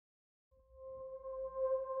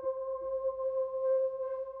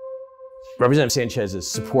Representative Sanchez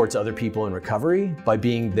supports other people in recovery by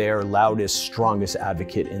being their loudest, strongest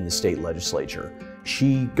advocate in the state legislature.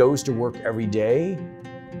 She goes to work every day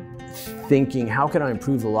thinking, how can I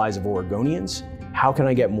improve the lives of Oregonians? How can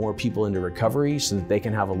I get more people into recovery so that they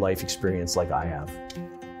can have a life experience like I have?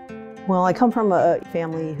 Well, I come from a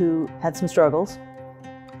family who had some struggles,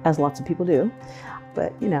 as lots of people do.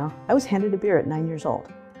 But, you know, I was handed a beer at 9 years old.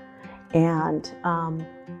 And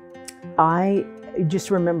I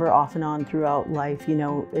just remember off and on throughout life, you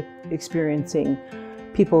know, experiencing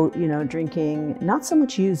people, you know, drinking, not so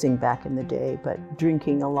much using back in the day, but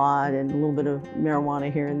drinking a lot and a little bit of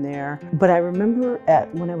marijuana here and there. But I remember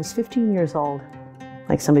when I was 15 years old,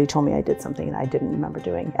 like somebody told me I did something and I didn't remember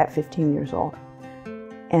doing at 15 years old.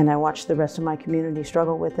 And I watched the rest of my community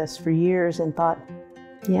struggle with this for years and thought,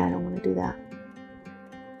 yeah, I don't want to do that.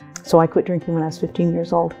 So I quit drinking when I was 15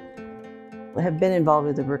 years old. I have been involved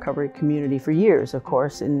with the recovery community for years, of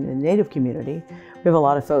course, in the Native community. We have a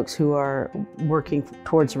lot of folks who are working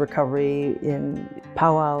towards recovery in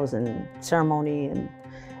powwows and ceremony and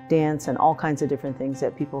dance and all kinds of different things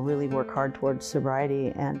that people really work hard towards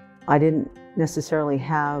sobriety. And I didn't necessarily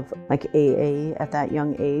have like AA at that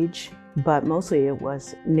young age, but mostly it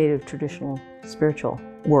was Native traditional spiritual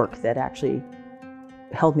work that actually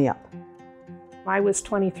held me up. I was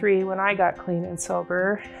 23 when I got clean and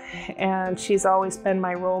sober, and she's always been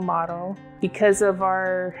my role model. Because of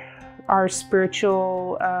our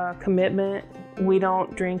spiritual commitment, we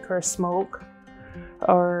don't drink or smoke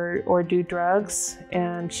or do drugs,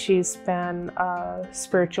 and she's been a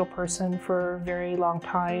spiritual person for a very long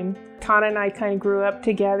time. Tawna and I kind of grew up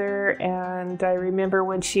together, and I remember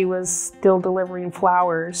when she was still delivering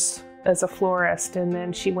flowers as a florist, and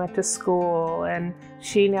then she went to school, and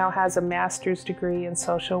she now has a master's degree in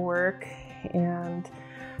social work, and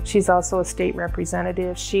she's also a state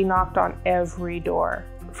representative. She knocked on every door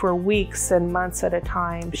for weeks and months at a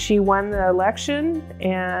time. She won the election,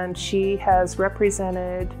 and she has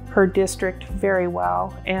represented her district very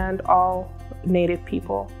well and all Native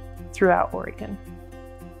people throughout Oregon.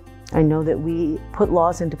 I know that we put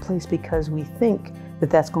laws into place because we think that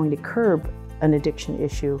that's going to curb an addiction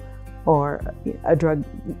issue or a drug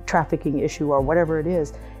trafficking issue or whatever it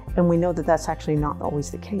is. And we know that that's actually not always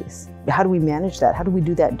the case. How do we manage that? How do we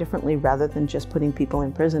do that differently rather than just putting people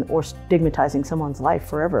in prison or stigmatizing someone's life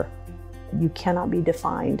forever? You cannot be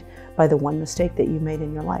defined by the one mistake that you made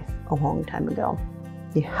in your life a long time ago.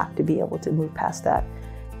 You have to be able to move past that.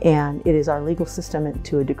 And it is our legal system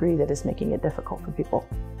to a degree that is making it difficult for people.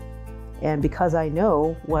 And because I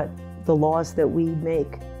know what the laws that we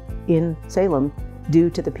make in Salem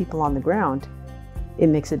do to the people on the ground, it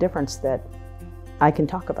makes a difference that I can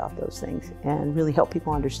talk about those things and really help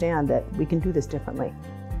people understand that we can do this differently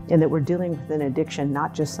and that we're dealing with an addiction,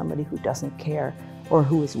 not just somebody who doesn't care or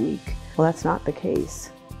who is weak. Well, that's not the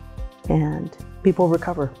case. And people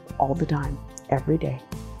recover all the time, every day.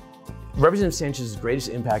 Representative Sanchez's greatest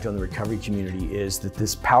impact on the recovery community is that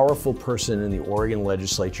this powerful person in the Oregon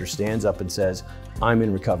legislature stands up and says, I'm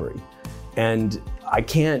in recovery. And I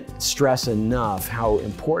can't stress enough how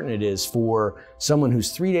important it is for someone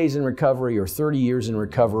who's 3 days in recovery or 30 years in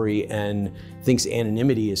recovery and thinks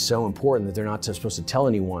anonymity is so important that they're not supposed to tell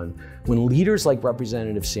anyone. When leaders like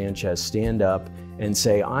Representative Sanchez stand up and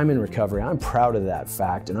say, I'm in recovery, I'm proud of that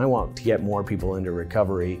fact, and I want to get more people into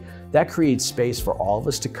recovery, that creates space for all of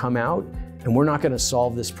us to come out, and we're not going to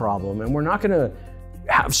solve this problem, and we're not going to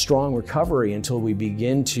have strong recovery until we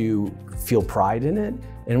begin to feel pride in it.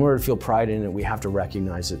 In order to feel pride in it, we have to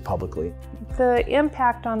recognize it publicly. The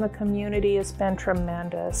impact on the community has been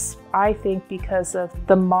tremendous, I think, because of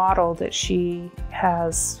the model that she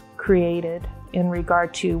has created in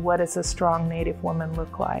regard to what does a strong Native woman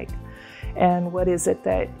look like, and what is it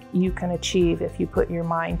that you can achieve if you put your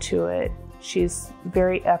mind to it. She's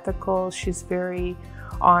very ethical, she's very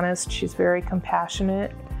honest, she's very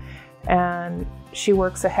compassionate, and she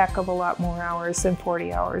works a heck of a lot more hours than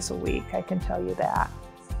 40 hours a week, I can tell you that.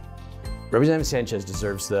 Representative Sanchez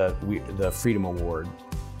deserves the Freedom Award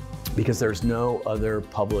because there's no other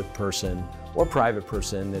public person or private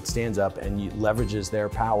person that stands up and leverages their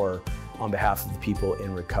power on behalf of the people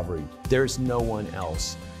in recovery. There's no one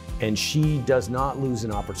else. And she does not lose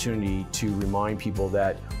an opportunity to remind people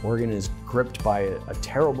that Oregon is gripped by a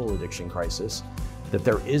terrible addiction crisis, that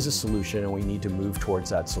there is a solution and we need to move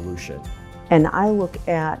towards that solution. And I look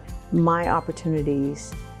at my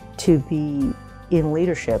opportunities to be in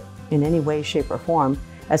leadership in any way, shape, or form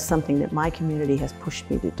as something that my community has pushed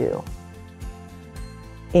me to do.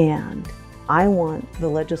 And I want the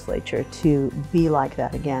legislature to be like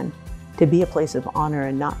that again, to be a place of honor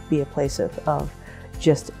and not be a place of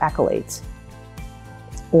just accolades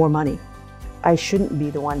or money. I shouldn't be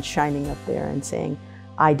the one shining up there and saying,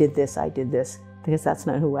 I did this, because that's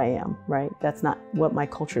not who I am, right? That's not what my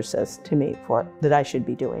culture says to me that I should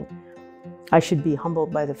be doing. I should be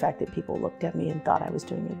humbled by the fact that people looked at me and thought I was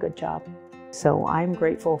doing a good job. So I'm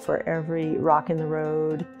grateful for every rock in the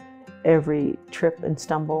road, every trip and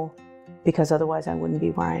stumble, because otherwise I wouldn't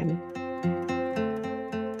be where I am.